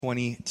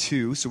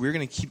22. So we're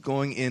going to keep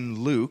going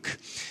in Luke.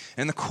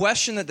 And the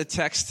question that the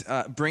text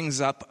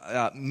brings up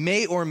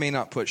may or may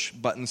not push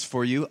buttons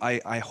for you.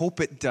 I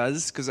hope it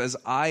does, because as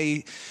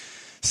I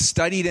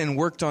studied and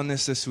worked on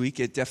this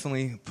week, it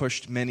definitely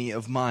pushed many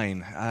of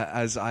mine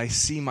as I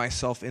see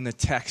myself in the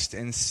text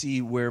and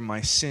see where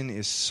my sin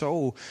is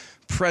so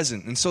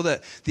present. And so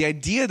the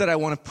idea that I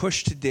want to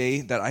push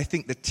today, that I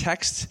think the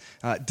text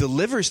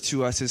delivers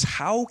to us, is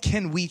how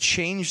can we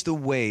change the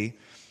way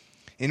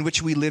in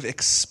which we live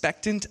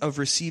expectant of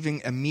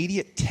receiving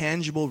immediate,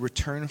 tangible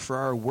return for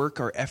our work,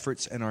 our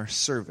efforts, and our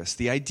service.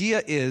 The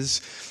idea is,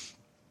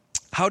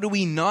 how do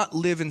we not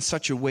live in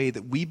such a way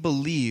that we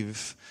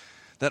believe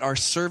that our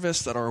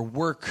service, that our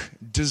work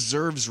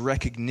deserves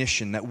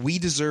recognition, that we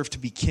deserve to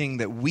be king,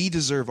 that we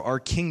deserve our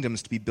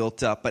kingdoms to be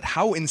built up, but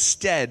how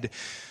instead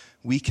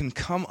we can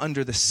come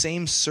under the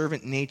same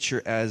servant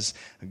nature as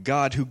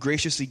God, who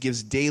graciously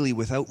gives daily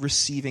without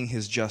receiving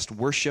his just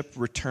worship,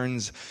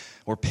 returns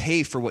or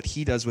pay for what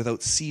he does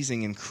without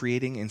ceasing in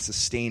creating and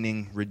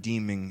sustaining,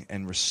 redeeming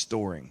and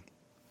restoring.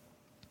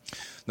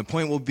 The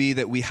point will be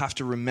that we have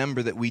to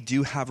remember that we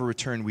do have a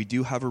return, we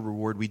do have a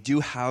reward, we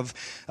do have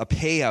a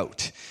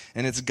payout.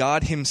 And it's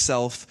God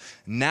himself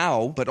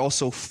now, but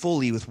also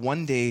fully, with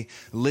one day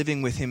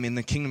living with him in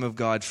the kingdom of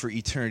God for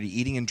eternity,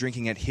 eating and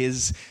drinking at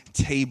his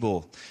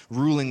table,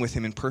 ruling with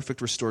him in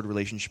perfect restored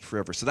relationship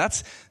forever. So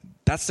that's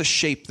the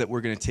shape that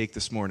we're going to take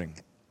this morning.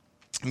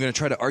 I'm going to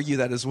try to argue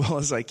that as well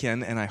as I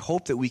can, and I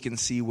hope that we can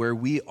see where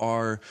we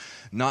are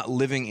not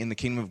living in the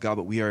kingdom of God,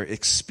 but we are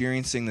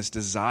experiencing this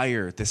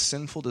desire, this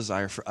sinful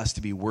desire for us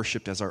to be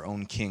worshipped as our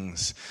own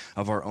kings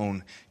of our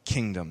own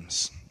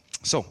kingdoms.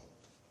 So,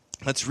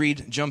 let's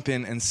read, jump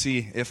in, and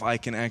see if I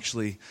can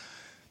actually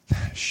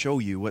show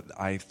you what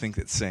I think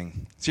it's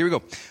saying. So here we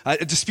go.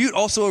 A dispute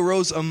also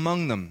arose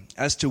among them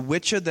as to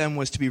which of them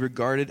was to be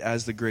regarded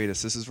as the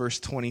greatest. This is verse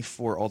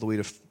 24 all the way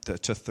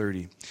to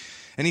 30.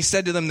 And he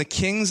said to them, the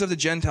kings of the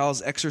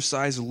Gentiles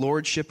exercise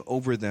lordship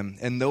over them,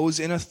 and those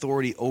in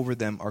authority over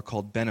them are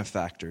called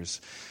benefactors.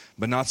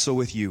 But not so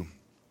with you.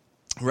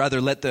 Rather,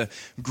 let the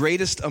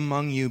greatest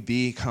among you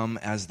become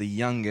as the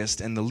youngest,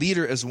 and the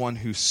leader as one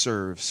who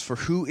serves. For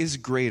who is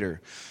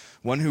greater,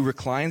 one who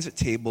reclines at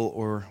table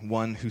or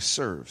one who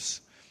serves?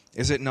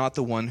 Is it not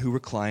the one who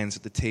reclines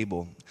at the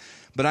table?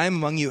 But I am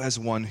among you as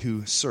one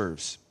who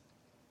serves.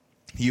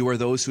 You are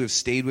those who have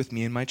stayed with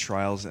me in my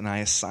trials, and I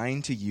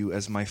assign to you,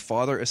 as my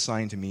Father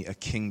assigned to me, a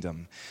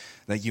kingdom,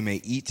 that you may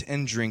eat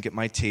and drink at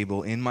my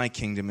table in my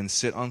kingdom and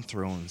sit on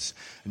thrones,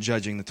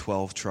 judging the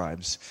 12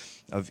 tribes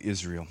of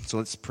Israel. So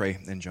let's pray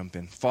and jump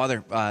in.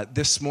 Father,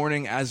 this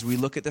morning as we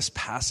look at this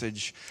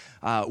passage,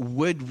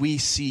 would we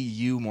see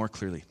you more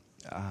clearly?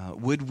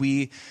 Would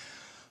we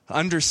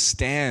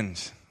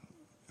understand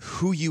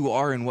who you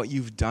are and what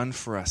you've done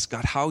for us.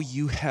 God, how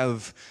you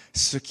have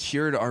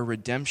secured our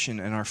redemption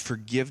and our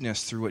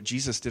forgiveness through what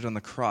Jesus did on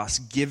the cross,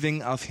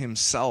 giving of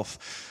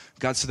himself,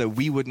 God, so that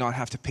we would not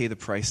have to pay the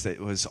price that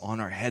was on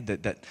our head,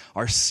 that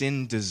our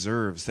sin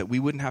deserves, that we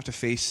wouldn't have to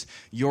face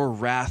your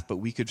wrath, but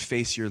we could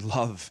face your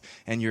love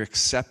and your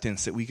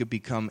acceptance, that we could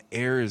become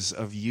heirs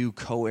of you,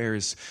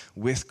 co-heirs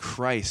with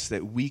Christ,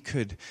 that we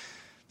could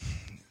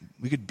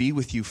be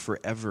with you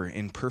forever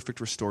in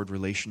perfect restored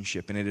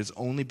relationship. And it is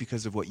only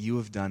because of what you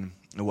have done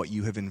and what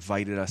you have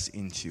invited us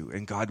into.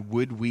 And God,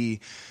 would we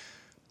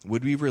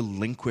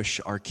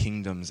relinquish our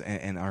kingdoms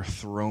and our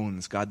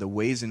thrones, God, the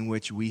ways in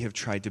which we have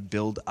tried to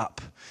build up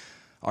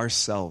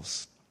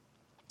ourselves?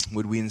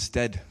 Would we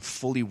instead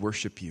fully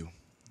worship you?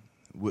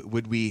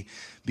 Would we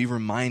be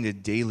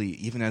reminded daily,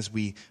 even as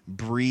we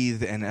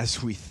breathe and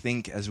as we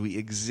think, as we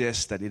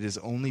exist, that it is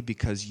only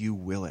because you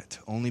will it,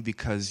 only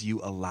because you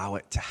allow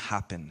it to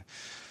happen?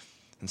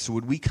 And so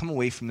would we come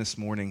away from this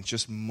morning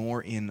just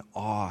more in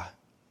awe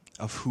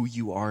of who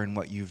you are and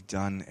what you've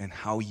done and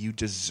how you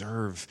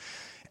deserve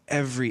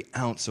every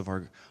ounce of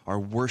our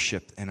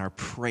worship and our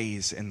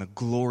praise and the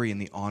glory and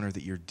the honor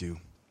that you're due?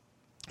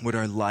 Would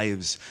our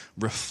lives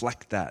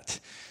reflect that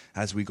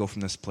as we go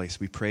from this place?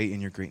 We pray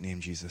in your great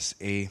name, Jesus.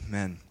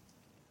 Amen.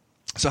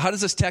 So how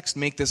does this text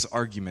make this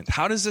argument?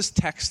 How does this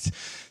text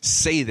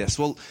say this?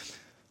 Well,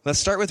 let's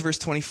start with verse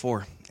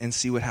 24 and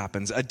see what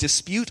happens. A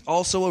dispute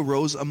also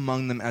arose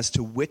among them as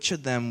to which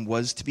of them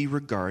was to be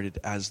regarded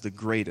as the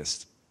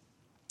greatest.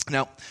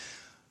 Now,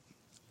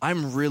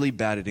 I'm really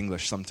bad at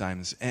English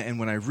sometimes, and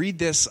when I read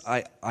this,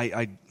 I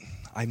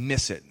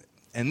miss it.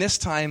 And this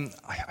time,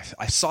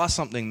 I saw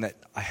something that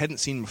I hadn't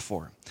seen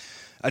before.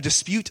 A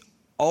dispute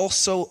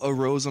also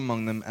arose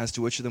among them as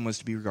to which of them was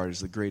to be regarded as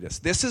the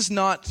greatest. This is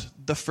not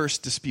the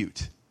first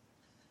dispute.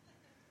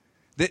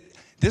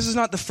 This is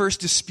not the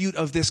first dispute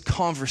of this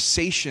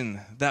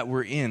conversation that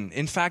we're in.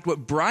 In fact,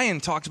 what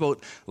Brian talked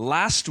about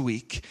last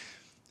week,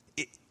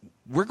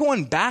 we're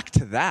going back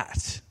to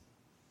that.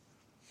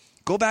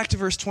 Go back to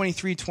verse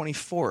 22,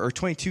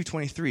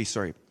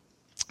 sorry.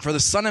 For the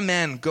Son of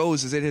Man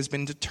goes as it has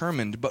been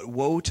determined, but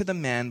woe to the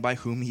man by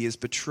whom he is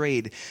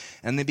betrayed.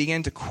 And they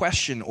began to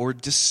question or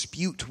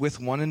dispute with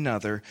one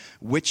another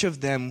which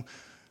of them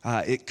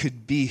it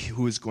could be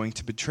who is going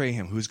to betray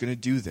him, who is going to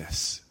do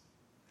this.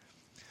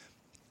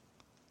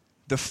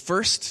 the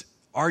first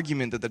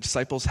argument that the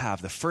disciples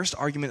have, the first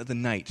argument of the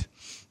night,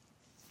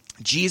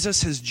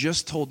 Jesus has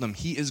just told them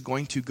he is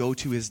going to go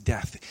to his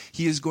death.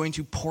 He is going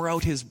to pour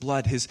out his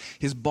blood. His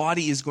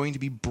body is going to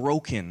be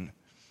broken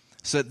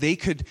so that they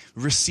could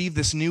receive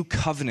this new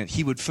covenant.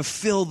 He would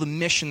fulfill the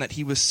mission that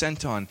he was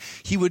sent on.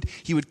 He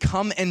would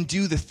come and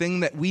do the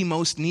thing that we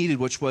most needed,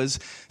 which was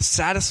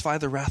satisfy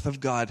the wrath of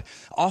God,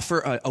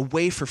 offer a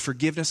way for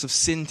forgiveness of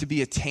sin to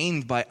be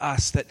attained by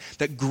us,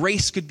 that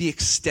grace could be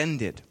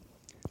extended.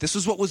 This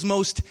was what was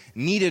most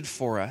needed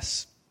for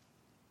us.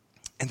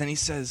 And then he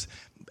says,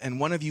 and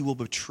one of you will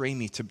betray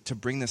me to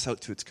bring this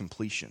out to its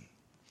completion.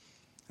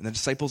 And the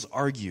disciples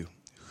argue,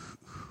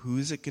 who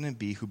is it going to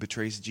be who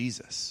betrays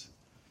Jesus?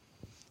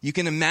 You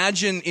can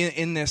imagine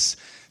in this,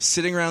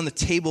 sitting around the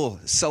table,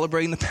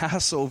 celebrating the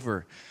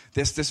Passover,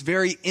 this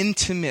very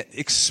intimate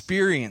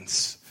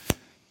experience.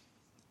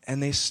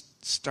 And they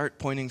start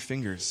pointing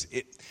fingers.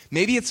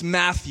 Maybe it's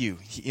Matthew.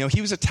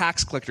 He was a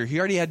tax collector. He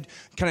already had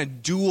kind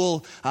of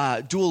dual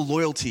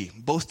loyalty,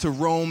 both to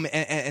Rome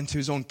and to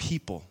his own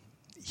people.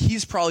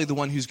 He's probably the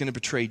one who's going to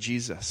betray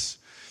Jesus.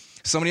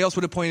 Somebody else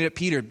would have pointed at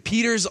Peter.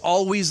 Peter's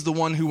always the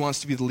one who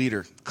wants to be the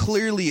leader.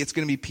 Clearly, it's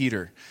going to be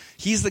Peter.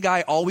 He's the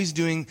guy always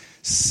doing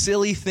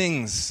silly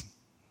things.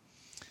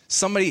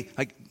 Somebody,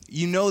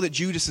 that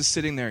Judas is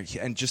sitting there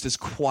and just as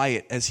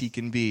quiet as he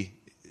can be,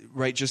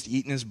 right? Just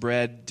eating his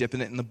bread,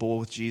 dipping it in the bowl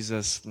with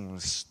Jesus,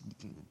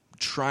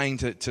 trying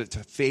to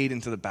fade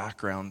into the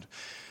background.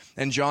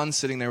 And John's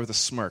sitting there with a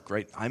smirk,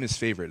 right? I'm his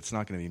favorite. It's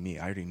not going to be me.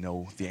 I already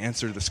know the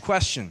answer to this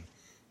question.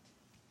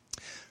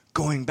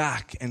 Going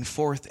back and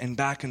forth and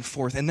back and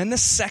forth. And then the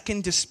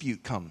second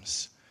dispute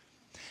comes.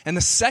 And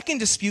the second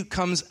dispute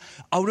comes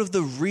out of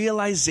the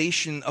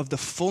realization of the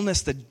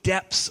fullness, the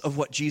depths of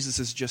what Jesus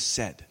has just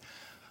said.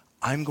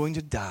 I'm going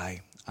to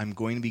die. I'm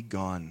going to be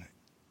gone.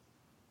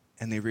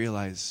 And they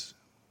realize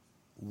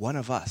one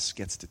of us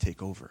gets to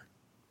take over.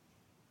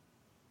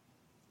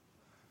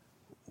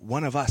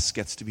 One of us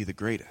gets to be the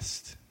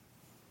greatest.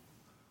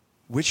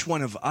 Which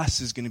one of us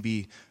is going to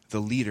be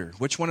the leader?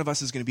 Which one of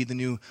us is going to be the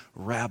new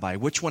rabbi?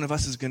 Which one of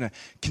us is going to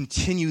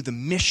continue the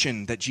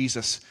mission that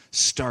Jesus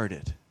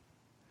started?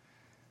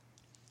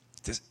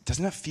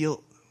 Doesn't that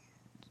feel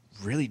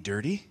really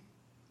dirty?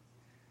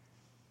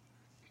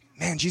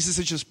 Man, Jesus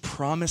has just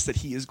promised that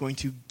he is going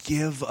to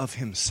give of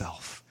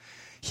himself.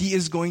 He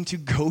is going to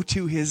go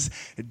to his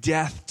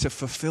death to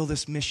fulfill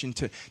this mission,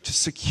 to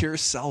secure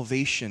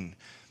salvation.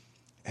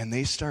 And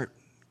they start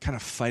kind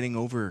of fighting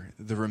over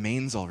the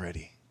remains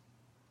already.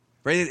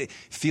 Right? It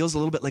feels a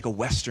little bit like a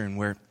Western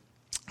where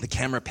the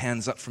camera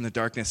pans up from the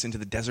darkness into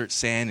the desert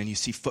sand and you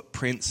see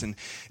footprints and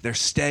they're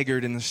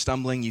staggered and they're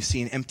stumbling. You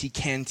see an empty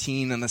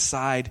canteen on the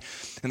side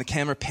and the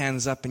camera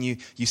pans up and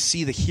you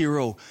see the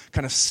hero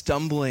kind of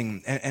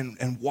stumbling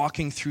and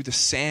walking through the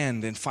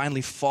sand and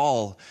finally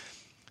fall.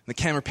 The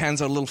camera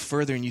pans out a little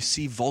further and you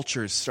see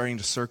vultures starting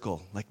to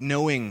circle, like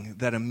knowing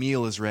that a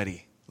meal is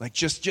ready. Like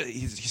just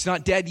he's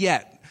not dead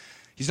yet.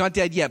 He's not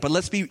dead yet, but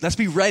let's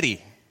be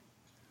ready.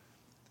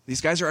 These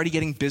guys are already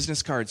getting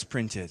business cards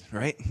printed,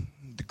 right?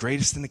 The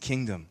greatest in the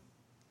kingdom.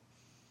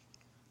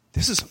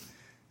 This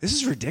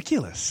is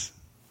ridiculous.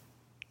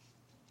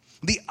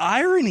 The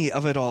irony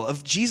of it all,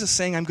 of Jesus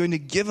saying, I'm going to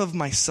give of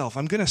myself.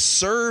 I'm going to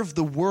serve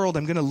the world.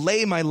 I'm going to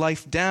lay my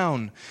life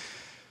down.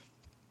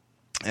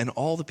 And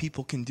all the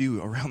people can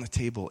do around the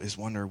table is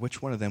wonder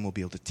which one of them will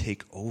be able to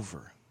take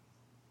over.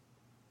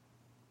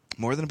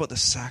 More than about the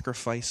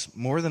sacrifice,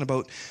 more than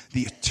about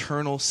the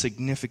eternal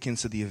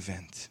significance of the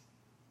event.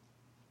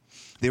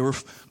 They were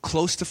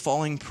close to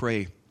falling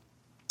prey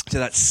to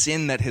that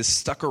sin that has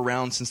stuck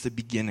around since the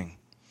beginning.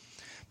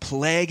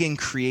 Plaguing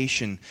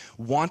creation,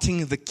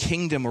 wanting the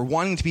kingdom or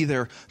wanting to be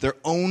their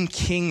own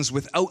kings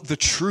without the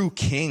true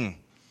king.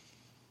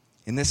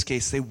 In this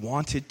case, they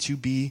wanted to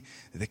be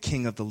the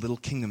king of the little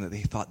kingdom that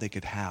they thought they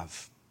could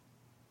have.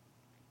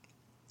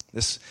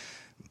 This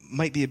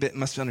might be a bit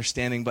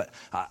misunderstanding, but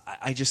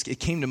it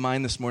came to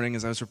mind this morning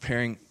as I was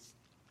preparing,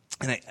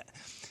 and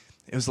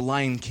it was the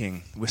Lion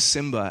King with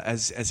Simba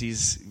as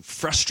he's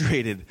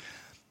frustrated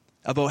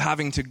about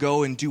having to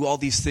go and do all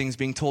these things,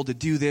 being told to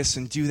do this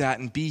and do that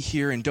and be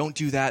here and don't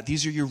do that.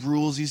 These are your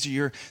rules. These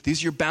are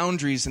your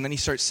boundaries. And then he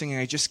starts singing,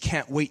 I just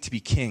can't wait to be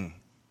king.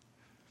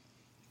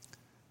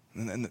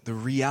 And the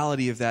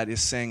reality of that is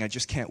saying, I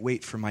just can't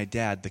wait for my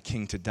dad, the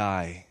king, to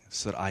die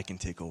so that I can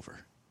take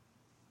over.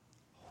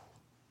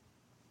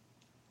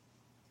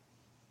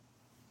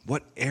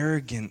 What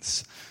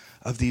arrogance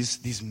of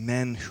these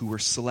men who were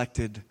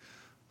selected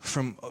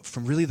from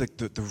really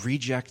the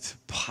reject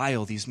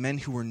pile, these men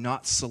who were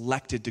not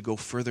selected to go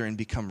further and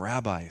become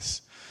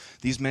rabbis.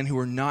 These men who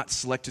were not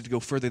selected to go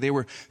further, they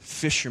were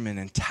fishermen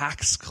and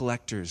tax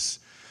collectors.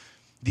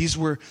 These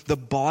were the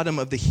bottom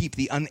of the heap,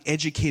 the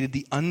uneducated,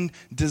 the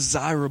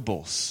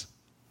undesirables.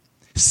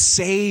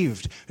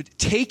 Saved,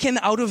 taken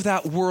out of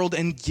that world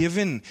and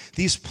given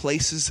these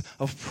places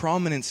of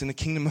prominence in the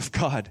kingdom of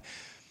God.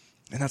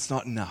 And that's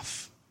not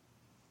enough.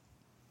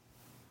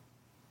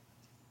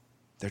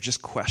 They're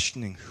just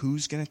questioning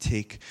who's going to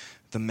take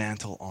the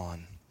mantle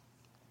on.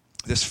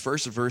 This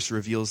first verse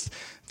reveals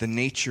the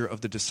nature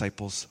of the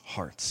disciples'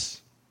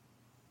 hearts.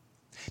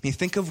 I mean,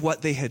 think of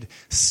what they had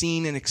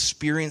seen and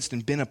experienced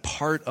and been a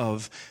part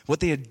of,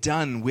 what they had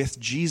done with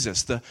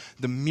Jesus, the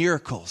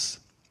miracles,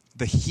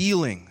 the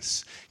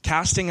healings,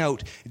 casting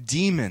out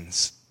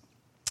demons.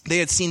 They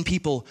had seen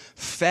people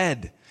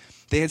fed.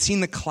 They had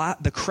seen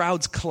the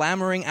crowds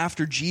clamoring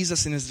after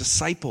Jesus and his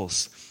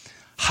disciples.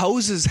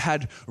 Houses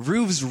had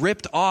roofs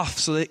ripped off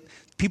so that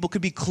people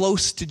could be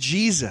close to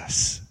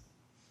Jesus.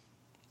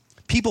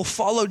 People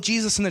followed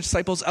Jesus and the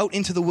disciples out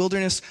into the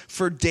wilderness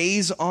for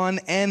days on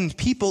end.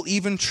 People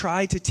even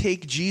tried to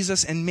take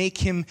Jesus and make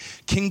him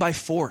king by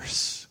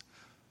force.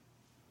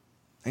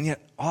 And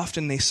yet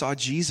often they saw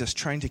Jesus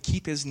trying to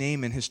keep his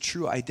name and his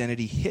true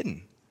identity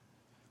hidden,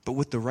 but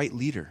with the right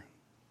leader.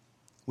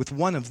 With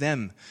one of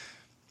them,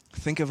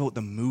 think about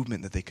the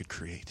movement that they could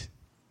create.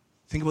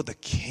 Think about the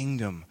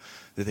kingdom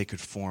that they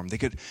could form. They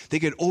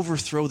could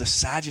overthrow the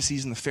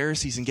Sadducees and the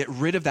Pharisees and get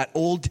rid of that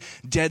old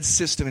dead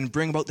system and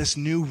bring about this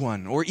new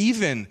one. Or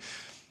even,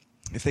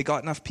 if they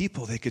got enough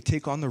people, they could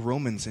take on the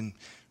Romans and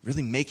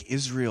really make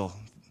Israel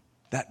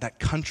that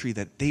country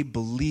that they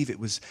believe it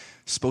was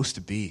supposed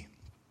to be.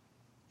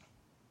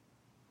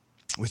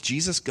 With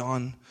Jesus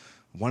gone,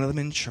 one of them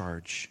in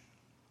charge,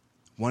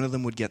 one of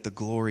them would get the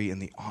glory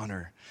and the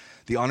honor.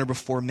 The honor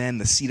before men,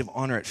 the seat of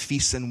honor at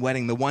feasts and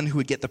wedding, the one who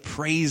would get the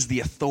praise,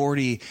 the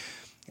authority,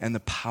 and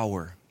the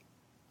power.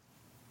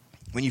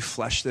 When you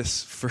flesh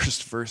this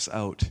first verse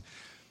out,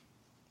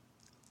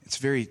 it's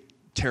very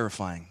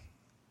terrifying.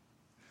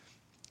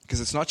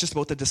 Because it's not just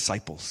about the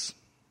disciples.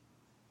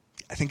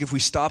 I think if we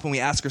stop and we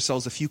ask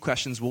ourselves a few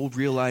questions, we'll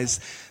realize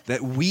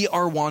that we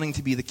are wanting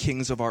to be the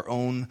kings of our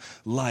own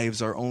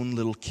lives, our own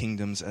little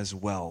kingdoms as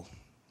well.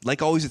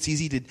 Like always, it's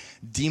easy to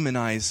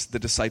demonize the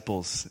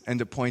disciples and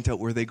to point out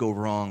where they go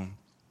wrong.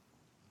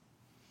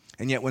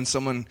 And yet when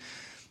someone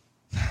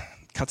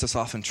cuts us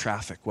off in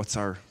traffic, what's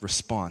our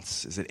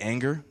response? Is it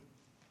anger?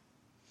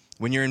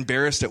 When you're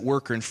embarrassed at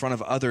work or in front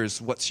of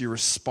others, what's your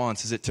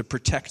response? Is it to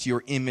protect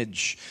your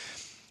image?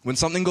 When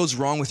something goes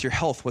wrong with your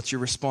health, what's your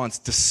response?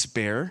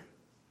 Despair?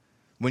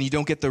 When you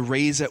don't get the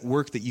raise at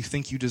work that you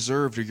think you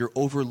deserved, or you're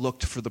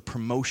overlooked for the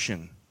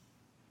promotion,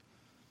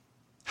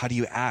 how do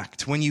you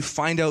act? When you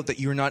find out that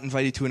you're not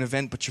invited to an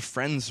event, but your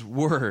friends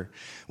were.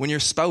 When your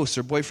spouse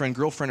or boyfriend,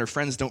 girlfriend, or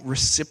friends don't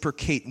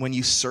reciprocate when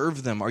you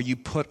serve them, are you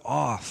put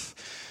off?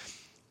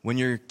 When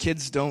your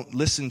kids don't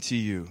listen to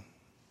you.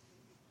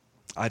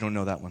 I don't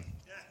know that one.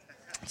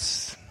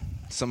 It's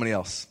somebody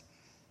else.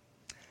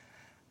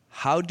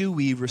 How do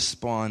we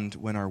respond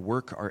when our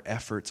work, our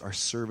efforts, our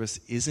service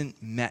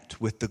isn't met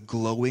with the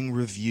glowing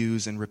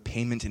reviews and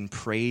repayment and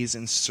praise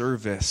and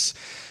service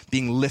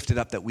being lifted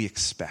up that we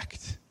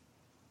expect?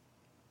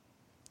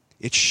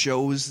 It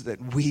shows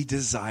that we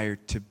desire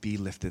to be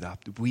lifted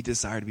up. We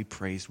desire to be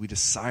praised. We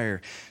desire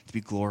to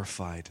be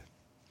glorified.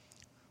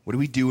 What do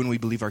we do when we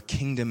believe our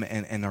kingdom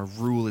and our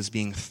rule is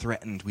being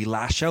threatened? We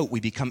lash out.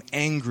 We become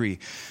angry.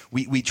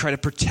 We try to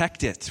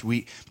protect it.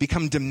 We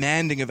become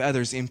demanding of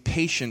others,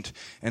 impatient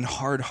and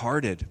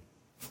hard-hearted.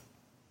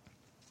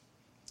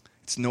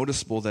 It's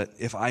noticeable that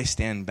if I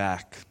stand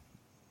back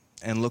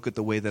and look at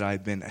the way that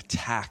I've been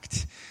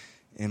attacked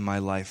in my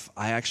life,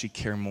 I actually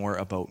care more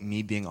about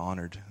me being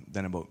honored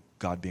than about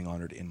God being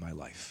honored in my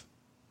life.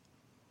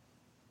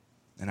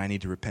 And I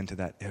need to repent of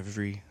that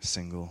every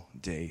single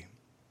day.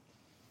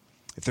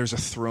 If there's a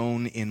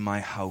throne in my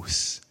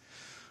house,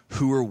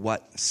 who or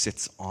what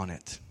sits on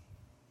it?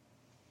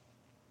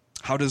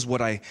 How does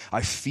what I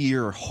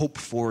fear, hope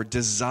for,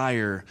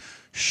 desire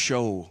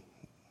show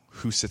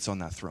who sits on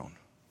that throne?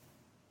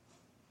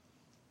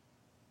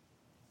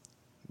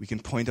 We can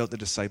point out the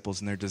disciples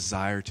and their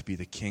desire to be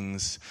the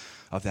kings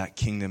of that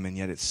kingdom, and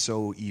yet it's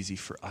so easy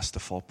for us to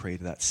fall prey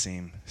to that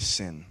same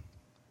sin.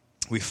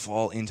 We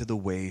fall into the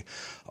way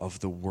of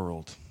the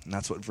world. And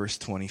that's what verse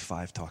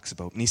 25 talks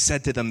about. And he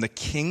said to them, the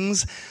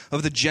kings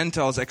of the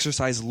Gentiles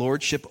exercise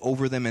lordship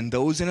over them, and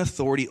those in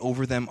authority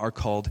over them are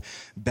called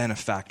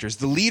benefactors.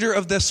 The leader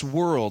of this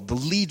world, the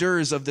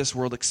leaders of this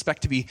world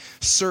expect to be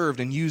served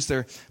and use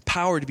their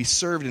power to be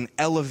served and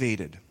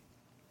elevated.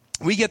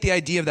 We get the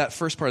idea of that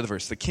first part of the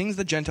verse. The kings of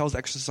the Gentiles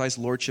exercise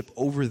lordship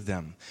over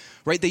them.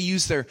 Right? They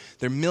use their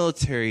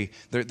military,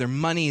 their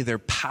money, their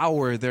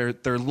power,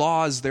 their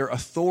laws, their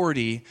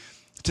authority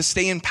to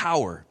stay in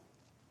power.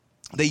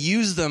 They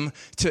use them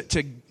to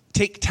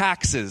take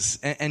taxes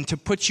and to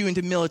put you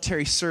into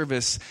military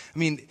service. I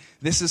mean,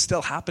 this is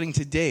still happening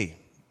today.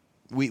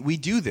 We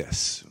do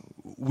this.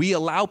 We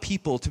allow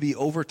people to be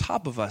over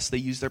top of us. They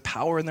use their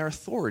power and their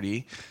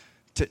authority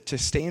to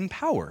stay in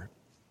power,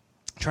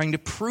 trying to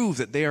prove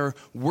that they are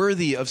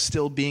worthy of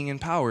still being in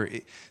power.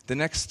 The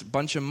next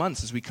bunch of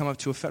months, as we come up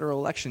to a federal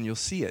election, you'll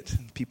see it.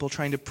 People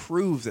trying to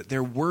prove that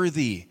they're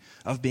worthy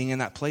of being in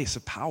that place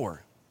of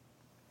power.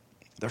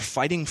 They're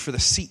fighting for the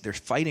seat. They're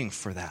fighting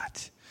for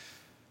that.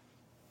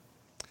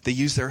 They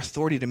use their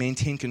authority to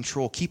maintain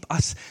control, keep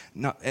us,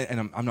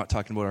 and I'm not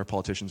talking about our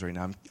politicians right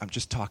now. I'm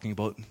just talking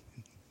about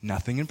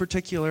nothing in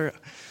particular.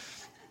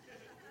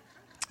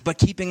 but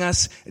keeping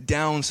us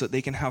down so that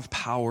they can have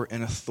power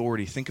and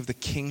authority. Think of the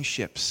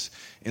kingships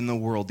in the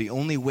world. The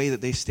only way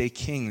that they stay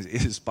kings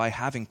is by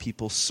having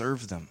people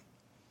serve them.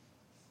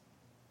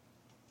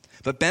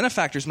 But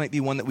benefactors might be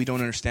one that we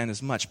don't understand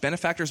as much.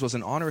 Benefactors was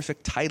an honorific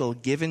title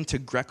given to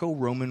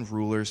Greco-Roman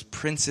rulers,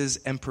 princes,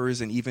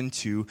 emperors, and even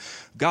to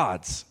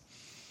gods.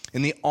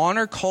 In the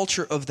honor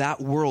culture of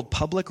that world,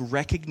 public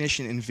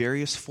recognition in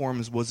various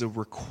forms was a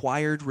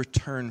required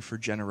return for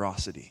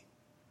generosity.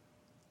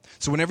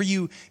 So whenever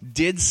you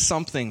did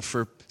something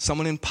for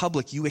someone in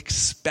public, you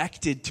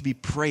expected to be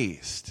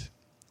praised.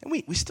 And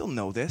we still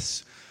know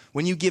this.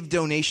 When you give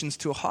donations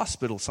to a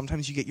hospital,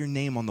 sometimes you get your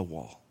name on the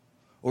wall.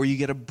 Or you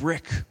get a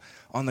brick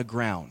on the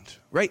ground,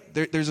 right?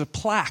 There's a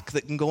plaque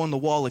that can go on the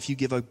wall if you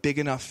give a big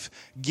enough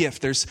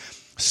gift. There's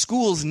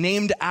schools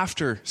named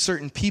after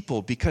certain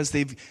people because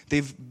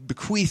they've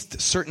bequeathed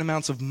certain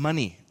amounts of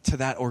money to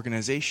that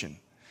organization.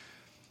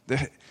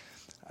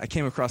 I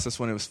came across this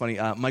one. It was funny.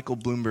 Michael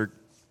Bloomberg,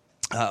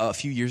 a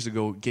few years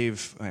ago,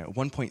 gave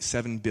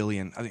 $1.7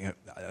 billion, I think,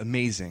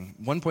 amazing,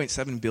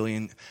 $1.7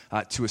 billion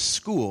to a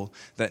school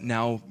that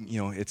now,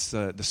 it's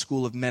the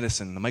School of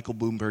Medicine, the Michael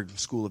Bloomberg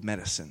School of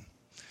Medicine.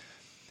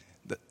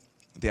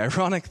 The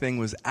ironic thing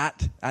was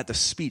at the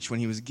speech when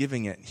he was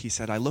giving it, he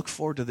said, I look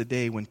forward to the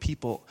day when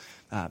people,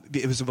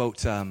 it was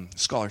about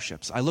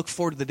scholarships. I look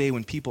forward to the day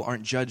when people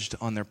aren't judged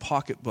on their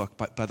pocketbook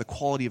but by the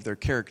quality of their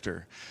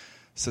character,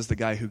 says the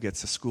guy who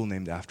gets a school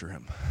named after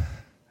him.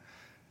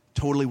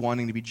 Totally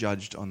wanting to be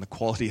judged on the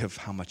quality of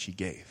how much he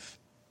gave.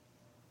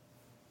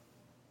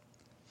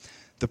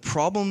 The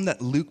problem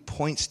that Luke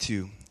points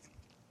to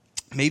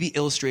may be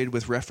illustrated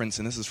with reference,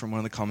 and this is from one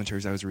of the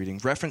commentaries I was reading,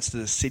 reference to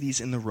the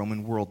cities in the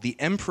Roman world. The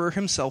emperor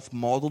himself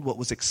modeled what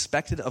was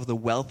expected of the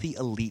wealthy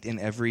elite in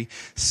every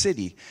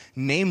city,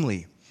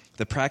 namely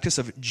the practice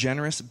of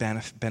generous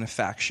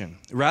benefaction.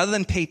 Rather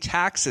than pay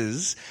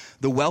taxes,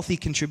 the wealthy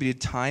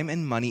contributed time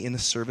and money in the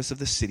service of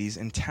the cities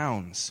and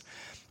towns.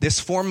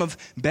 This form of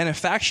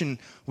benefaction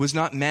was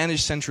not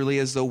managed centrally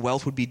as though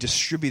wealth would be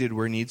distributed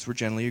where needs were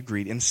generally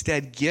agreed.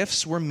 Instead,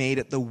 gifts were made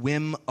at the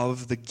whim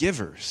of the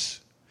givers.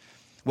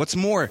 What's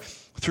more,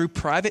 through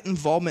private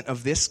involvement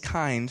of this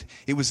kind,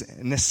 it was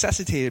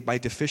necessitated by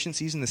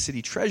deficiencies in the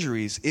city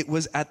treasuries. It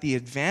was at the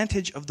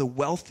advantage of the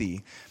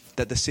wealthy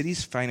that the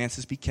city's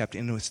finances be kept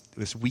in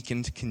this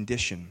weakened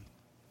condition.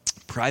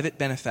 Private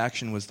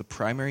benefaction was the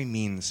primary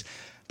means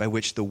by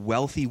which the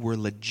wealthy were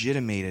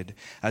legitimated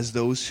as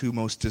those who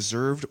most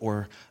deserved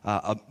or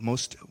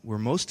were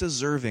most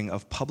deserving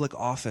of public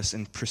office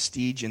and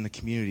prestige in the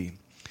community.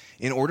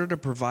 In order to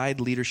provide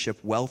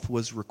leadership, wealth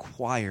was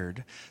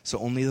required, so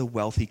only the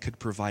wealthy could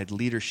provide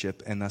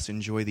leadership and thus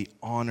enjoy the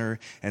honor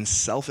and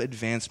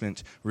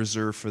self-advancement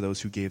reserved for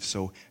those who gave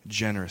so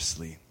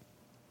generously.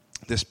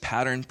 This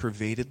pattern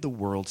pervaded the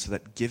world so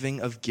that giving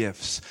of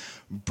gifts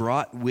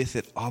brought with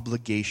it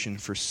obligation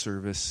for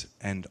service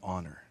and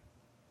honor.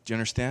 Do you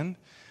understand?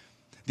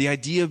 The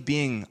idea of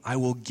being, I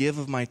will give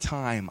of my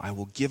time, I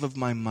will give of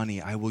my money,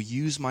 I will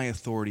use my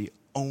authority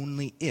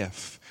only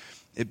if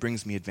it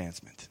brings me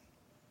advancement.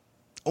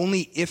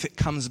 Only if it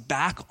comes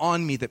back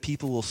on me that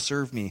people will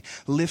serve me,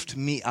 lift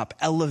me up,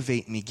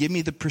 elevate me, give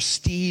me the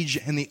prestige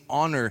and the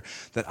honor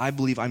that I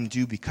believe I'm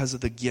due because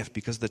of the gift,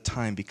 because of the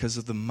time, because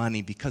of the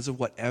money, because of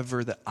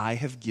whatever that I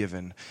have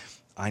given,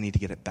 I need to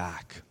get it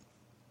back.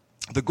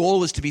 The goal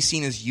was to be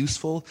seen as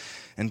useful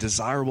and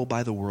desirable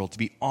by the world, to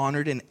be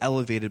honored and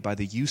elevated by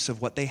the use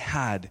of what they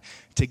had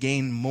to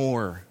gain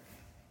more.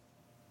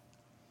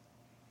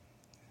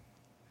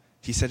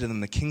 He said to them,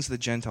 the kings of the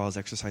Gentiles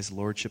exercise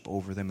lordship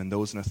over them, and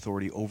those in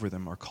authority over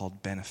them are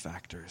called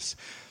benefactors.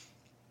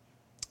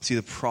 See,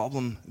 the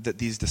problem that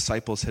these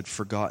disciples had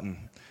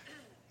forgotten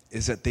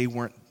is that they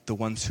weren't the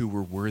ones who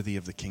were worthy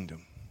of the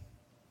kingdom.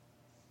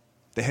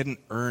 They hadn't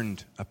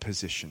earned a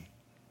position.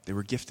 They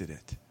were gifted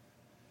it.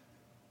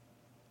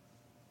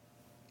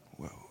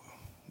 Well,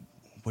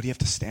 what do you have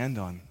to stand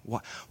on?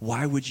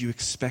 Why would you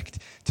expect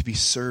to be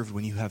served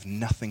when you have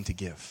nothing to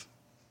give?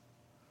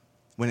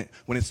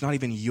 When it's not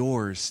even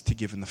yours to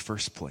give in the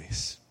first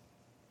place.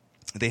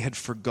 They had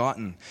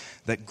forgotten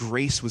that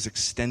grace was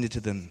extended to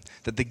them,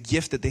 that the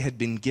gift that they had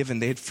been given,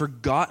 they had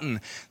forgotten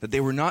that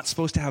they were not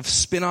supposed to have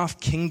spin-off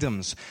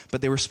kingdoms,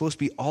 but they were supposed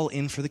to be all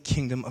in for the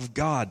kingdom of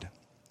God.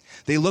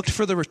 They looked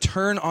for the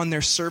return on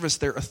their service,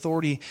 their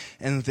authority,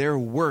 and their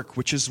work,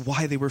 which is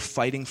why they were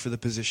fighting for the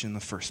position in the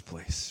first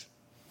place.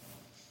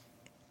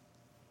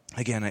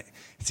 Again,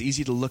 it's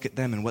easy to look at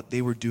them and what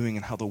they were doing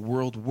and how the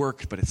world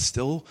worked, but it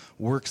still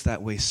works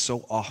that way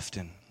so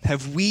often.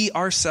 Have we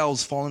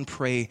ourselves fallen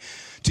prey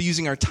to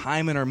using our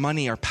time and our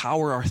money, our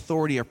power, our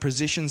authority, our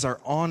positions, our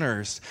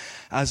honors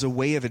as a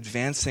way of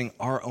advancing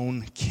our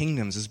own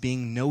kingdoms, as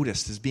being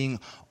noticed, as being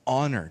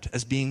honored,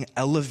 as being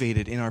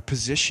elevated in our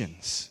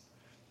positions?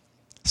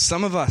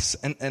 Some of us,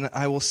 and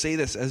I will say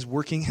this as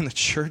working in the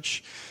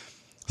church,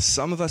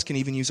 some of us can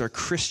even use our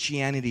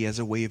Christianity as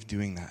a way of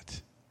doing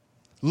that.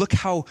 Look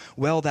how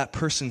well that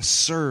person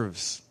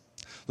serves.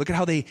 Look at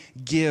how they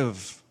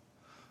give.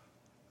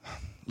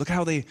 Look at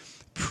how they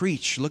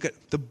preach. Look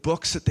at the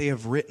books that they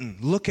have written.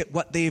 Look at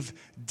what they've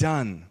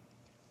done.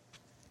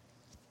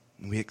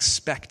 And we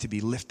expect to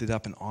be lifted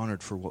up and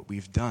honored for what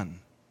we've done.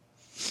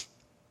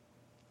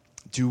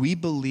 Do we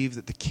believe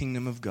that the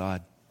kingdom of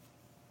God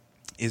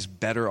is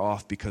better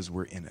off because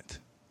we're in it?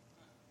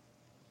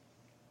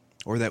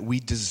 Or that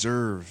we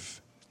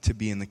deserve to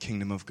be in the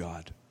kingdom of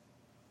God?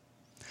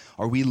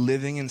 Are we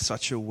living in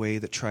such a way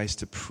that tries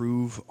to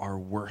prove our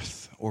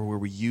worth, or where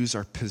we use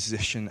our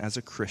position as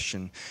a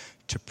Christian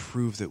to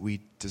prove that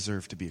we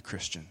deserve to be a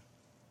Christian?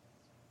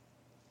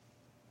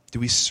 Do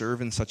we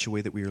serve in such a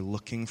way that we are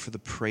looking for the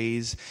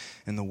praise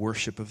and the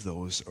worship of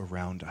those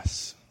around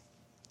us?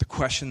 The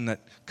question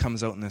that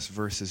comes out in this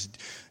verse is,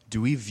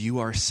 do we view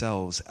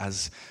ourselves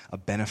as a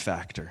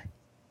benefactor,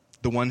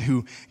 the one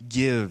who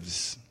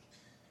gives?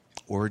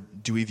 Or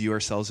do we view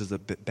ourselves as a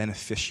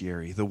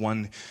beneficiary, the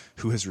one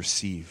who has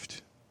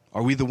received?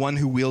 Are we the one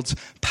who wields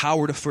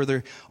power to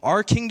further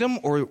our kingdom,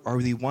 or are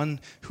we the one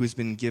who has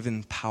been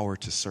given power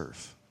to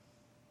serve?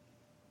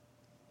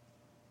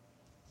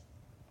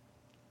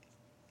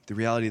 The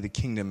reality of the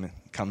kingdom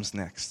comes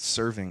next,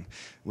 serving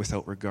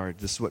without regard.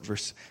 This is what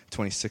verse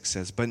 26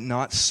 says. But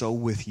not so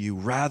with you.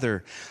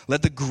 Rather,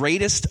 let the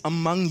greatest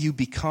among you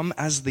become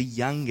as the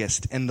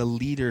youngest, and the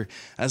leader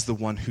as the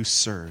one who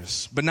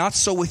serves. But not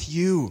so with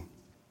you.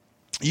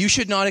 You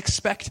should not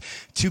expect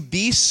to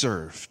be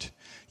served.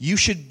 You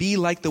should be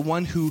like the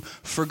one who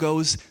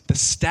forgoes the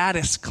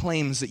status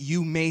claims that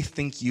you may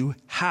think you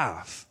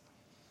have.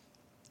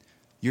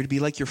 You're to be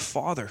like your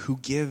Father, who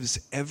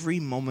gives every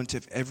moment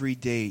of every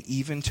day,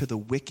 even to the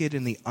wicked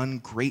and the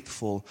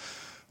ungrateful,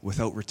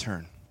 without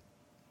return.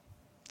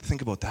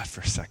 Think about that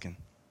for a second.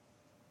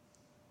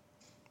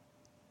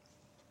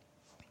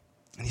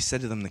 And he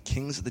said to them, the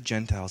kings of the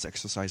Gentiles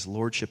exercise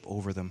lordship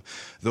over them.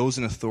 Those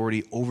in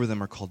authority over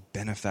them are called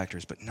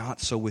benefactors, but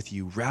not so with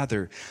you.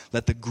 Rather,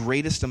 let the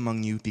greatest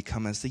among you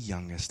become as the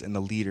youngest, and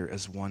the leader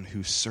as one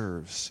who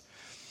serves.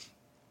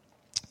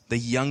 The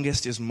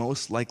youngest is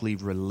most likely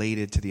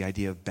related to the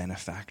idea of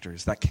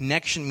benefactors. That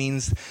connection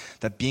means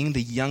that being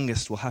the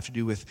youngest will have to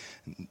do with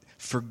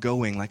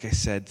forgoing, like I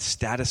said,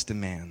 status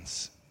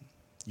demands.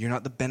 You're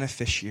not the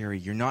beneficiary.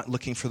 You're not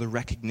looking for the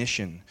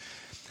recognition.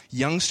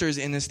 Youngsters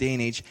in this day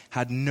and age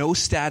had no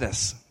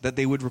status that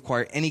they would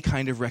require any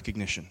kind of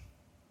recognition.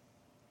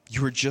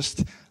 You were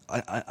just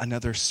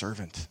another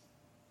servant.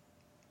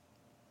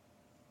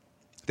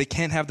 They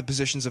can't have the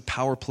positions of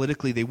power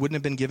politically. They wouldn't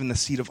have been given the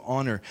seat of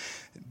honor.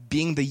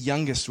 Being the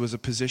youngest was a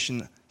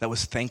position that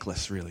was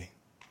thankless, really.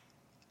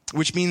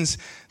 Which means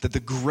that the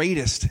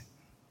greatest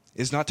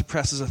is not to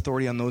press his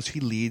authority on those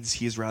he leads.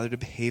 He is rather to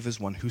behave as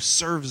one who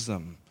serves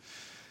them.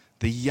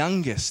 The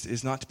youngest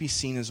is not to be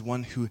seen as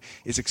one who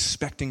is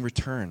expecting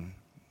return,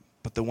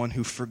 but the one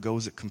who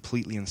forgoes it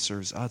completely and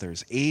serves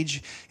others.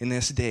 Age in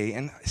this day,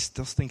 and I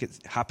still think it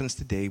happens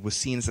today, was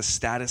seen as a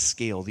status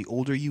scale. The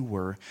older you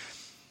were,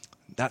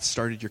 that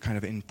started your kind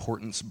of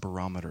importance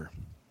barometer.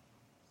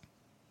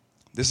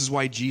 This is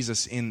why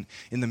Jesus, in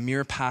the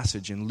mere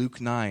passage in Luke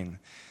 9,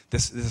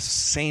 this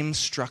same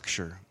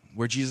structure,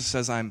 where Jesus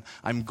says, I'm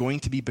going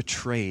to be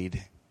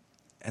betrayed,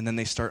 and then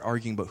they start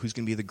arguing about who's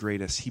going to be the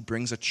greatest. He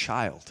brings a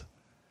child,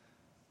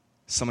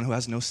 someone who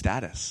has no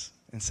status,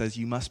 and says,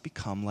 you must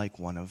become like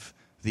one of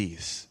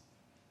these.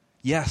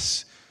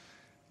 Yes,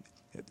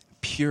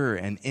 pure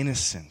and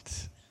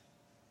innocent,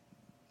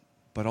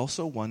 but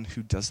also one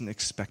who doesn't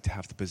expect to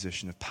have the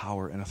position of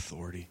power and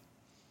authority.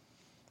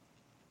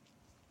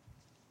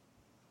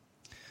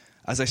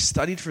 As I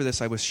studied for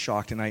this, I was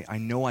shocked, and I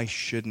know I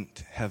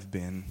shouldn't have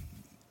been.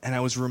 And I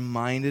was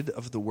reminded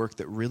of the work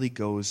that really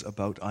goes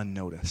about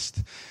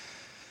unnoticed.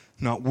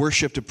 Not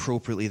worshipped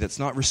appropriately, that's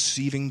not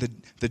receiving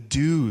the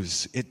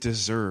dues it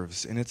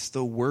deserves. And it's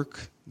the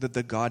work that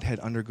the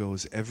Godhead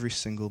undergoes every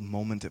single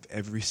moment of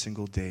every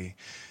single day,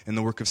 in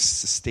the work of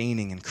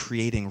sustaining and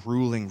creating,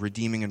 ruling,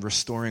 redeeming, and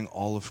restoring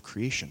all of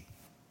creation.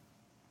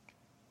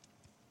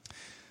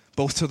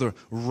 Both to the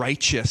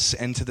righteous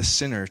and to the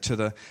sinner, to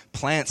the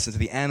plants and to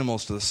the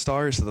animals, to the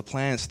stars, to the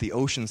planets, to the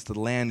oceans, to the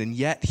land, and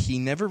yet he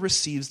never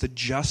receives the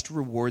just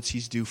rewards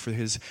he's due for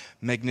his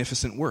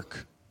magnificent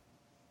work.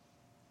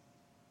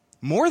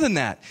 More than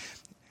that,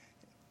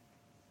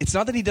 it's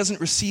not that he doesn't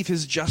receive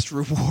his just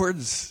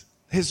rewards,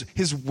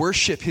 his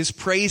worship, his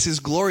praise, his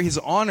glory, his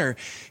honor.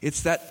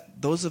 It's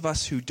that those of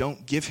us who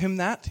don't give him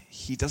that,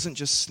 he doesn't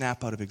just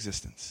snap out of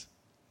existence.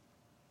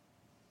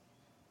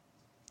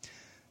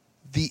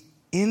 The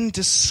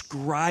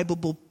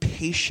indescribable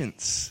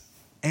patience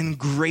and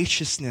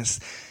graciousness,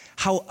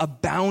 how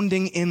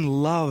abounding in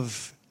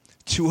love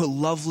to a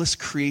loveless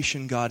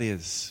creation God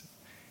is,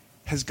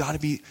 has got to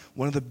be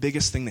one of the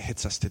biggest things that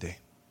hits us today.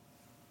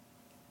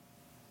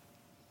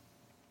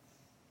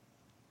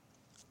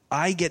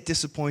 I get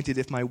disappointed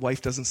if my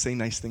wife doesn't say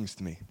nice things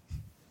to me.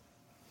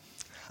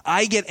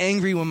 I get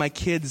angry when my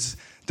kids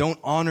don't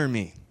honor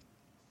me.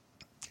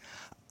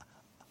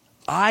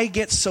 I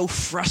get so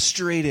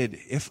frustrated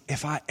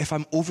if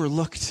I'm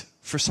overlooked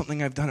for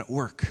something I've done at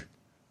work.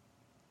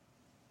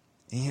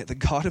 And yet the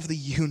God of the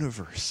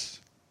universe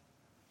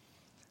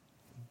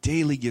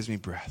daily gives me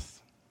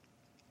breath.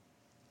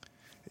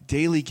 It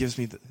daily gives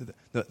me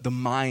the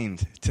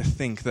mind to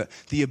think,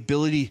 the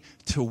ability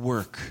to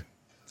work.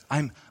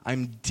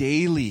 I'm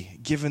daily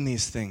given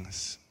these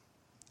things.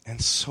 And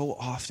so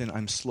often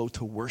I'm slow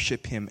to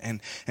worship him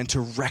and to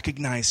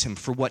recognize him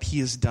for what he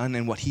has done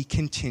and what he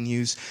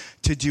continues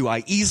to do.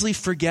 I easily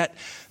forget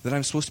that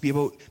I'm supposed to be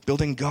about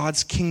building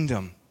God's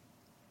kingdom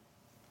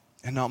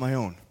and not my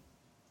own.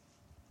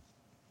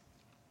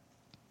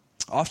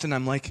 Often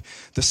I'm like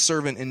the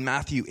servant in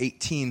Matthew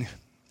 18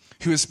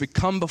 who has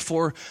come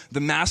before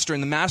the master,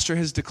 and the master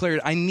has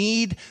declared, I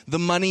need the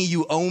money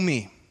you owe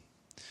me.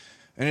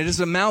 And it is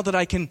an amount that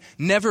I can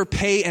never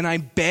pay, and I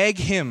beg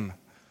him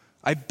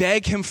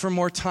for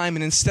more time,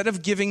 and instead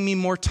of giving me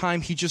more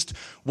time, he just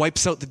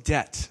wipes out the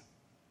debt.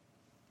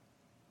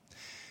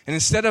 And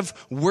instead of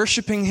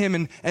worshiping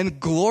him and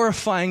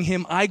glorifying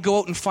him, I go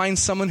out and find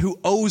someone who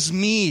owes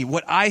me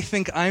what I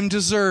think I'm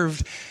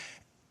deserved,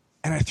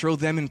 and I throw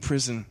them in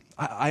prison.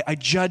 I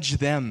judge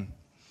them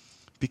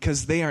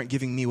because they aren't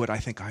giving me what I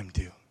think I'm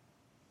due.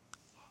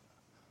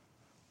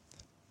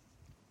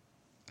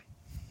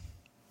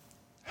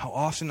 How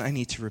often I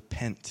need to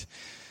repent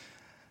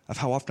of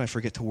how often I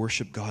forget to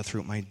worship God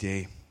throughout my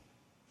day.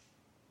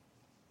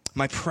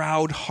 My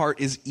proud heart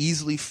is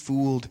easily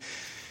fooled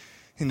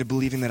into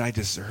believing that I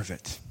deserve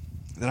it,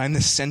 that I'm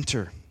the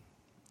center.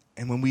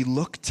 And when we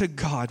look to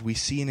God, we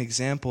see an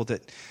example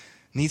that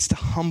needs to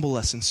humble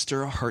us and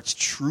stir our hearts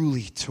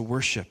truly to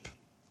worship.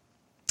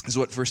 This is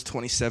what verse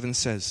 27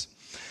 says.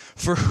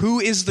 For who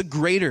is the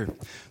greater,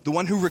 the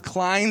one who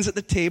reclines at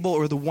the table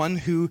or the one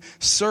who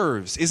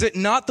serves? Is it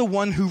not the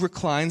one who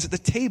reclines at the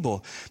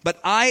table? But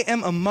I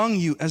am among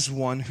you as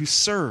one who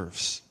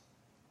serves.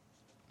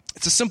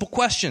 It's a simple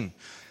question.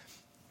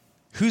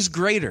 Who's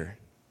greater?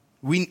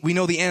 We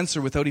know the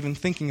answer without even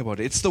thinking about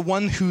it. It's the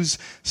one who's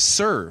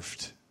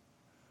served.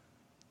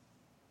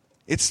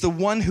 It's the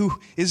one who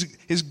is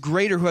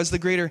greater, who has the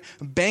greater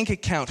bank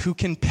account, who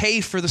can pay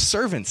for the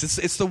servants.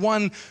 It's the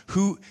one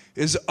who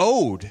is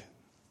owed.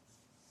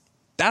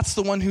 That's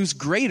the one who's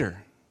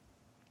greater.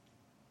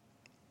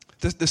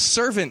 The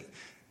servant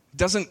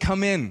doesn't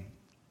come in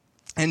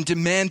and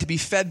demand to be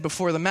fed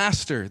before the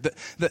master.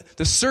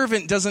 The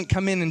servant doesn't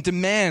come in and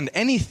demand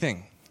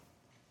anything.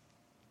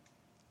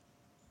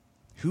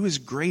 Who is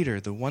greater,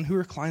 the one who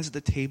reclines at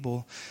the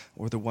table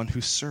or the one who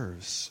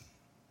serves?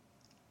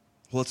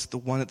 Well, it's the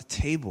one at the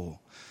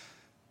table.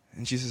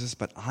 And Jesus says,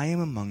 but I am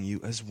among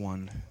you as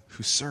one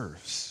who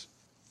serves.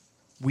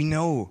 We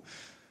know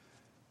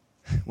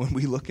when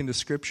we look into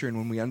Scripture and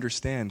when we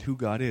understand who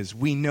God is,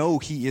 we know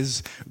he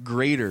is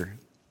greater.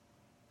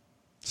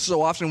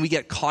 So often we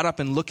get caught up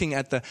in looking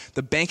at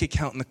the bank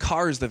account and the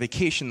cars, the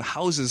vacation, the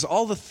houses,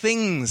 all the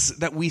things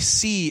that we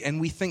see, and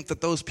we think that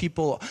those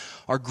people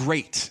are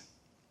great.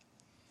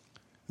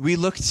 We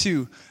look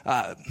to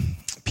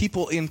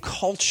people in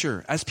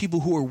culture as people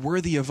who are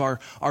worthy of our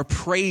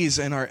praise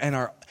and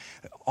our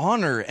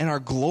honor and our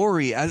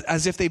glory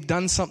as if they've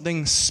done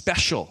something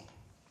special.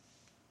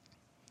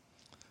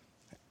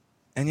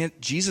 And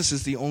yet Jesus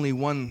is the only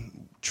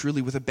one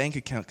truly with a bank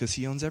account because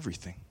he owns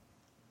everything.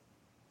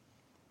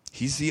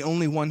 He's the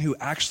only one who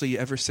actually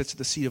ever sits at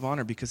the seat of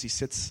honor because he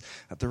sits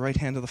at the right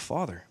hand of the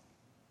Father.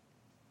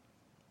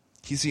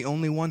 He's the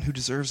only one who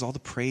deserves all the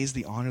praise,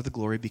 the honor, the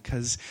glory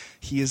because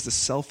he is the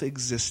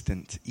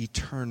self-existent,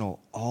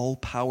 eternal,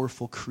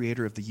 all-powerful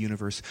creator of the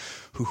universe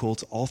who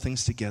holds all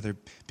things together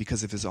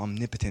because of his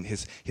omnipotent,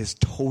 his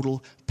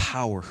total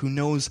power, who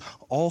knows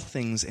all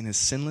things and is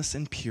sinless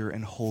and pure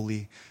and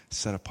holy,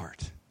 set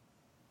apart.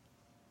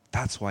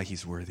 That's why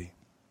he's worthy.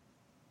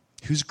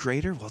 Who's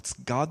greater? Well, it's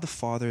God the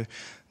Father,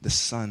 the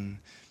Son,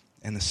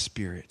 and the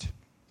Spirit.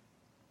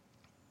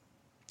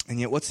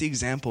 And yet, what's the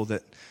example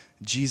that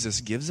Jesus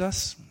gives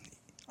us?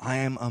 I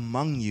am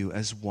among you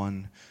as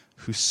one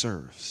who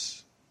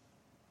serves.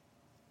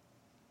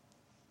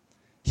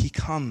 He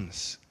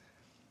comes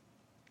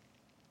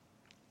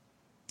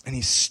and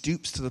he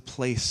stoops to the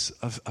place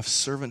of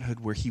servanthood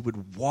where he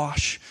would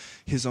wash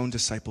his own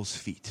disciples'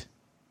 feet.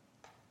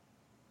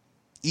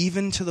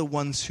 Even to the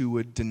ones who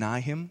would deny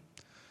him,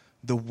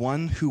 the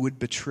one who would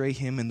betray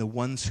him, and the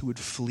ones who would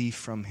flee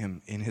from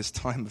him in his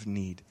time of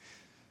need.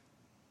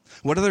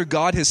 What other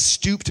God has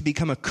stooped to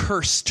become a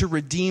curse to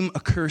redeem a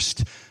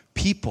cursed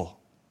people?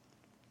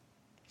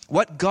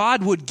 What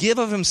God would give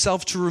of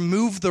himself to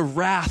remove the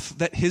wrath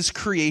that his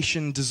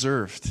creation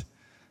deserved?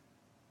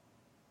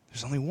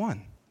 There's only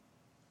one.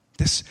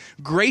 This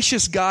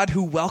gracious God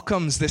who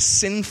welcomes this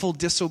sinful,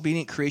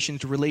 disobedient creation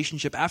into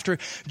relationship after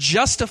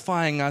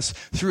justifying us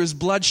through his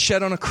blood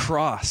shed on a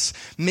cross,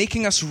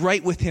 making us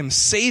right with him,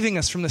 saving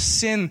us from the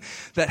sin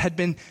that had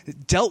been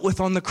dealt with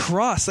on the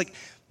cross.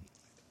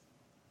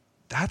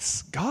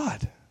 That's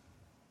God.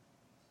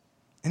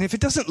 And if it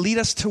doesn't lead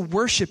us to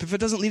worship, if it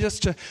doesn't lead us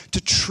to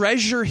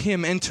treasure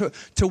him and to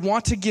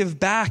want to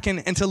give back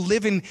and to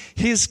live in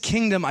his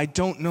kingdom, I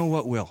don't know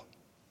what will.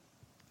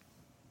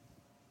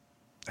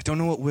 I don't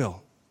know what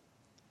will.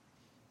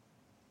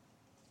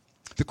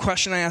 The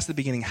question I asked at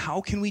the beginning, how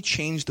can we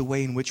change the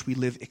way in which we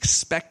live,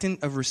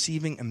 expectant of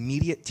receiving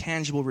immediate,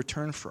 tangible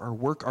return for our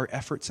work, our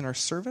efforts, and our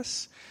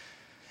service?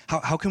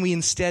 How can we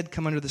instead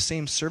come under the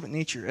same servant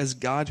nature as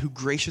God, who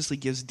graciously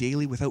gives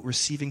daily without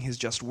receiving his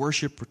just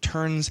worship,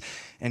 returns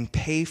and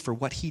pay for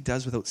what he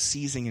does without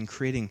ceasing and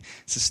creating,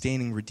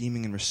 sustaining,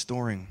 redeeming, and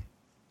restoring?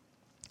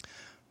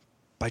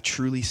 By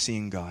truly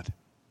seeing God.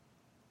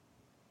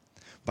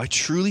 By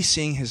truly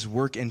seeing his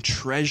work and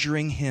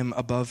treasuring him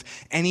above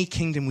any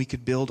kingdom we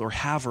could build or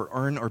have or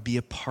earn or be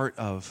a part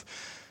of.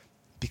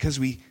 Because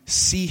we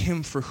see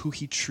him for who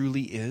he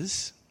truly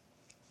is.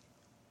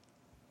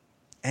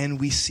 And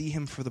we see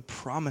him for the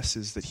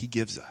promises that he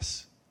gives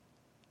us.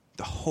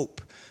 The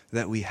hope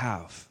that we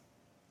have.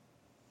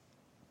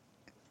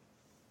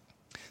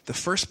 The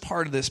first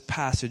part of this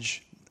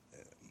passage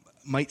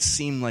might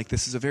seem like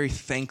this is a very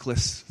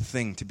thankless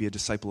thing to be a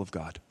disciple of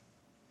God.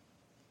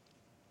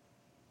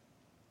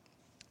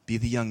 Be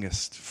the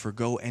youngest,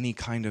 forgo any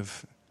kind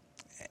of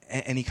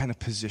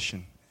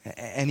position,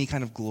 any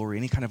kind of glory,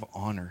 any kind of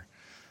honor.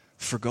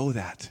 Forgo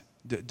that.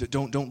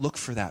 Don't look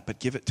for that, but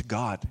give it to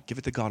God. Give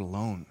it to God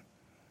alone.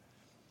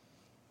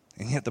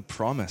 And yet the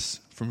promise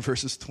from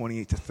verses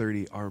 28 to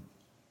 30 are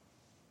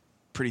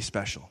pretty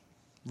special.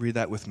 Read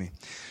that with me.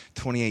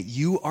 28,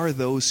 you are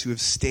those who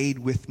have stayed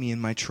with me in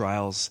my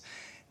trials,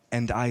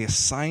 and I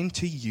assign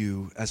to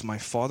you, as my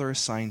Father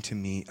assigned to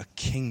me, a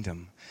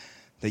kingdom,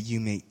 that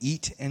you may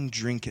eat and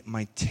drink at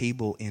my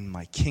table in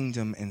my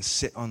kingdom and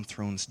sit on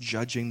thrones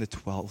judging the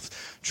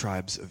 12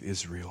 tribes of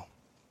Israel.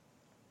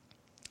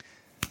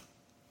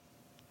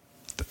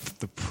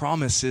 The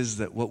promise is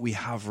that what we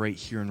have right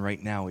here and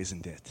right now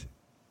isn't it.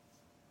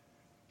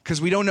 Because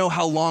we don't know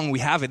how long we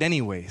have it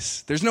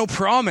anyways. There's no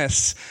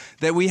promise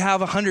that we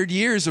have 100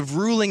 years of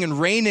ruling and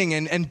reigning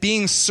and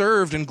being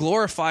served and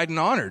glorified and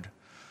honored.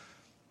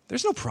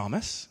 There's no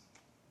promise.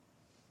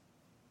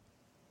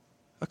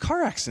 A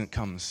car accident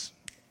comes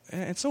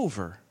and it's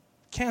over.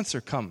 Cancer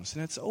comes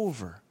and it's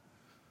over.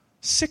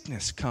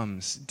 Sickness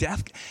comes,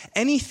 death,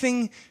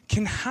 anything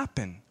can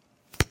happen.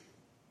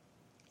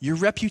 Your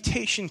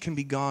reputation can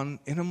be gone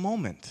in a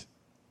moment.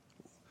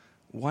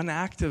 One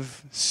act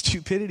of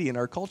stupidity in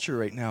our culture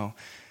right now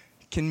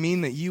can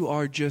mean that you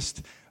are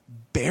just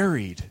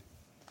buried.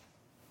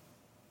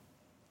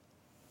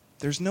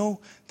 There's no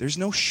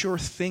sure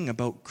thing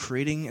about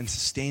creating and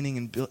sustaining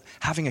and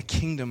having a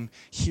kingdom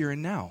here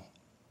and now.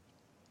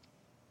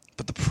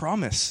 But the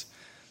promise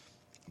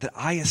that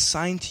I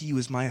assign to you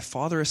as my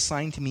Father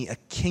assigned to me a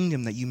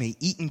kingdom that you may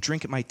eat and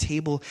drink at my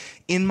table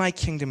in my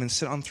kingdom and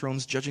sit on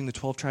thrones judging the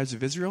 12 tribes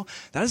of Israel,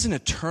 that is an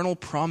eternal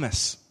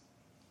promise.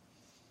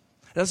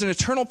 That is an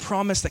eternal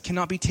promise that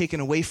cannot be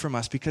taken away from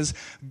us because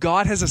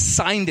God has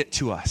assigned it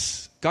to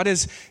us. God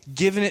has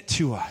given it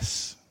to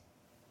us.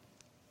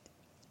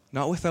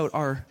 Not without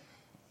our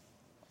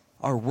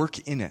work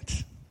in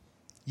it.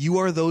 You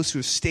are those who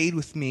have stayed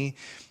with me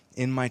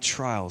in my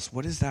trials.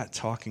 What is that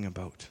talking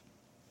about?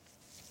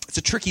 It's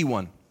a tricky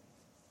one.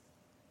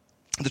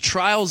 The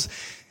trials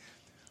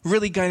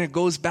really kind of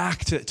goes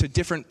back to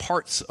different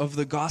parts of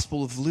the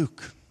Gospel of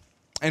Luke.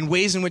 And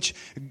ways in which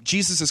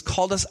Jesus has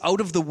called us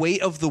out of the way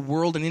of the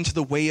world and into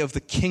the way of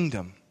the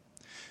kingdom.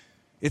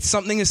 It's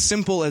something as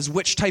simple as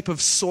which type of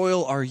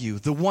soil are you?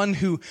 The one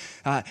who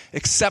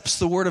accepts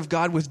the word of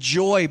God with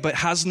joy but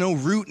has no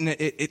root and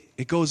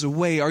it goes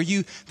away. Are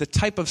you the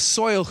type of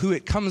soil who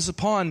it comes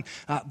upon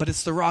but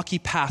it's the rocky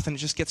path and it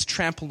just gets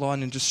trampled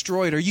on and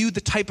destroyed? Are you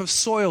the type of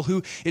soil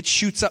who it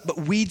shoots up but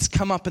weeds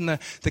come up and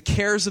the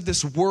cares of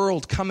this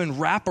world come and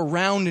wrap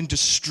around and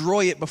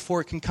destroy it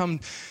before it can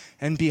come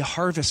and be a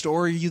harvest?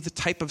 Or are you the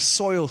type of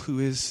soil who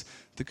is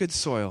the good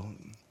soil,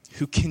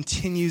 who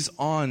continues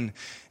on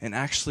and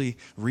actually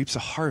reaps a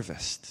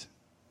harvest?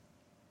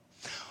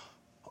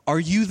 Are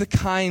you the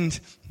kind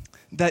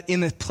that in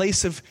the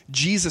place of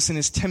Jesus and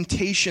his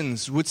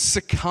temptations would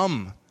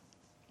succumb?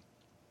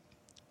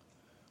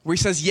 Where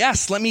he says,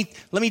 yes, let me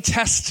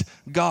test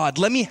God.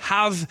 Let me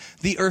have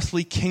the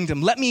earthly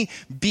kingdom. Let me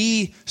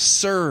be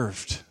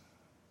served.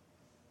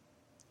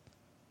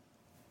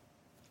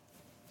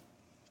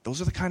 Those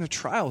are the kind of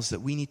trials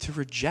that we need to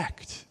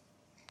reject.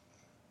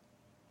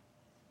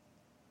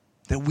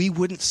 That we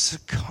wouldn't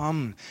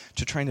succumb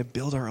to trying to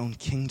build our own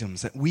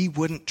kingdoms. That we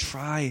wouldn't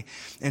try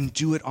and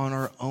do it on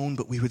our own,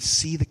 but we would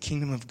see the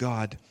kingdom of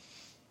God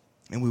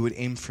and we would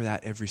aim for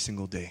that every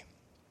single day.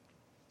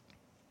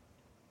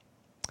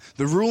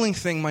 The ruling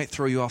thing might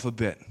throw you off a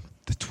bit.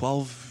 The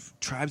 12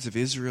 tribes of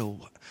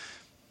Israel,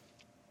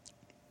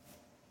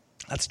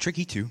 that's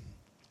tricky too.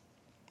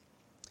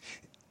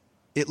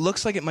 It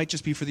looks like it might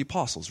just be for the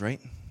apostles,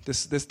 right?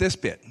 This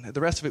bit. The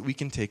rest of it we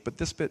can take, but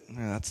this bit,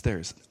 that's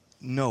theirs.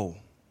 No.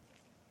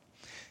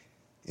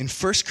 In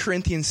 1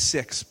 Corinthians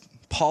 6,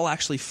 Paul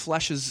actually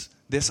fleshes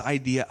this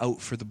idea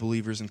out for the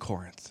believers in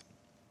Corinth.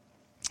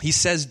 He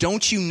says,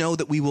 don't you know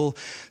that we will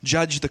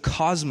judge the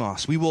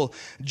cosmos? We will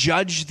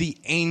judge the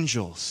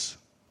angels.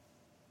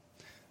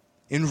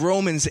 In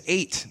Romans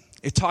 8,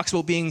 it talks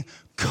about being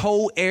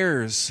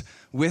co-heirs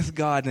with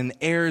God and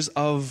heirs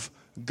of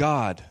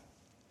God.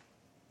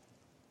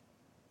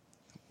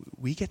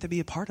 we get to be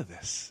a part of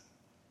this.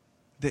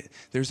 That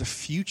there's a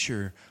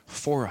future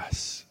for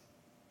us.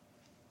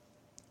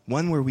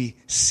 One where we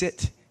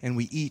sit and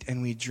we eat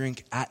and we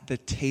drink at the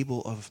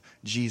table of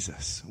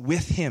Jesus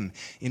with him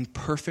in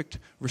perfect,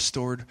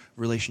 restored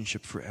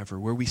relationship forever.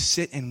 Where we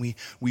sit and we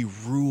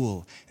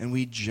rule and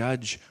we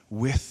judge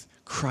with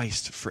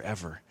Christ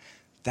forever.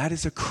 That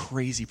is a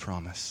crazy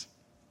promise.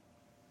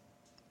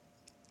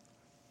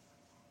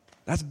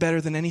 That's better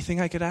than anything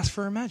I could ask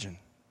for or imagine.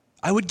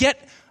 I would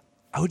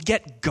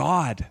get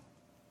God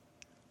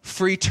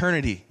for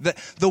eternity.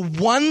 The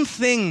one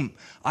thing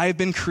I have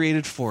been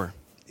created for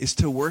is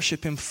to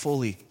worship him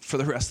fully for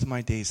the rest of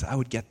my days. I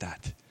would get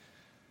that.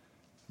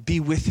 Be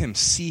with him,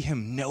 see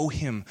him, know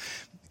him.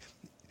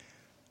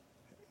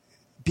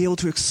 Be able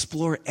to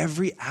explore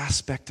every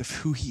aspect of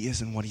who he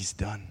is and what he's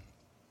done.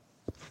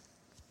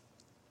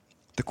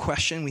 The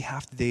question we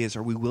have today is,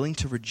 are we willing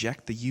to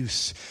reject the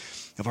use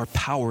of our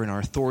power and our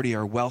authority,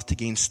 our wealth to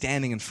gain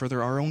standing and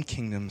further our own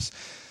kingdoms?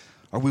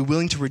 Are we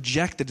willing to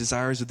reject the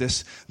desires of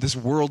this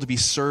world to be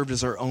served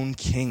as our own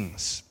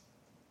kings?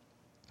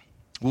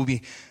 Will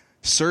we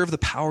serve the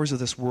powers of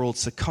this world,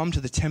 succumb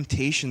to the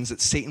temptations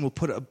that Satan will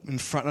put in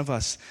front of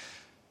us?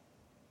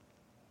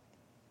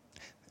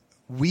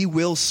 We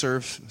will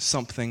serve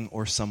something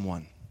or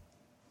someone.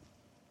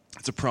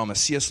 It's a promise.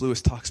 C.S.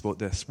 Lewis talks about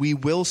this. We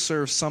will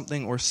serve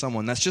something or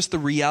someone. That's just the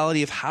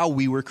reality of how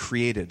we were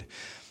created.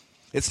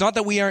 It's not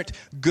that we aren't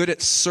good at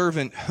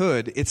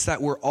servanthood. It's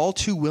that we're all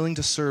too willing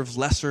to serve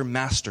lesser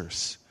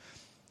masters.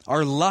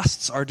 Our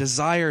lusts, our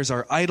desires,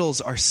 our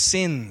idols, our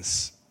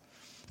sins.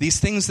 These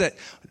things that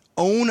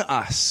own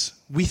us.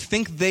 We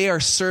think they are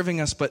serving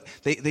us, but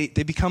they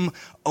become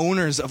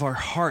owners of our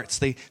hearts.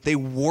 They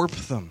warp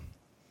them.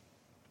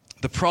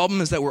 The problem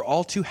is that we're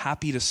all too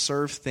happy to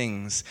serve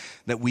things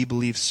that we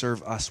believe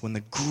serve us when the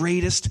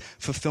greatest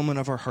fulfillment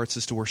of our hearts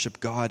is to worship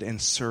God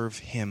and serve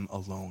him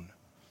alone.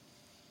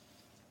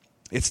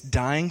 It's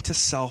dying to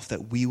self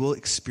that we will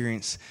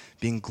experience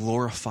being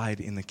glorified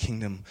in the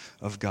kingdom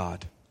of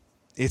God.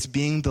 It's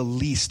being the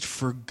least,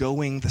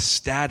 forgoing the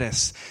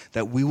status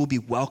that we will be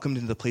welcomed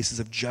into the places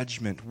of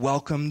judgment,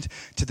 welcomed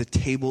to the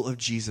table of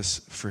Jesus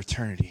for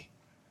eternity.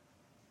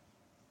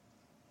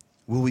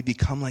 Will we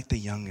become like the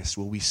youngest?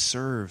 Will we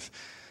serve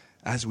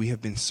as we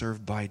have been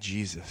served by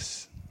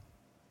Jesus?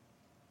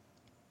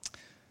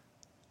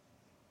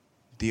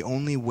 The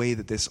only way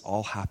that this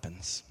all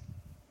happens,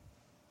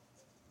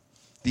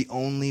 the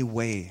only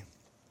way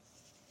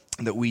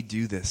that we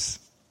do this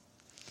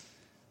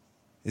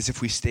is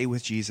if we stay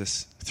with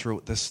Jesus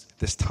throughout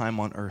this time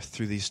on earth,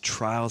 through these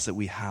trials that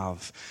we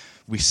have.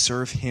 We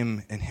serve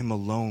him and him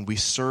alone. We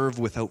serve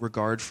without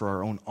regard for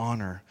our own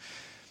honor.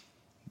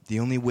 The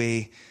only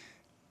way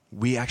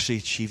we actually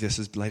achieve this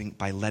is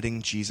by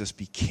letting Jesus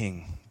be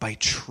king, by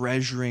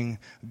treasuring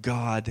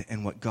God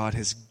and what God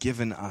has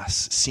given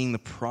us, seeing the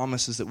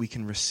promises that we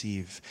can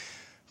receive,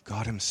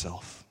 God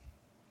himself.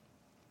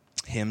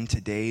 Him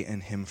today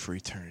and him for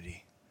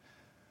eternity.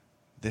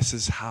 This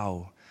is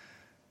how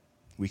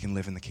we can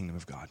live in the kingdom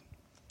of God.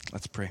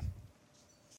 Let's pray.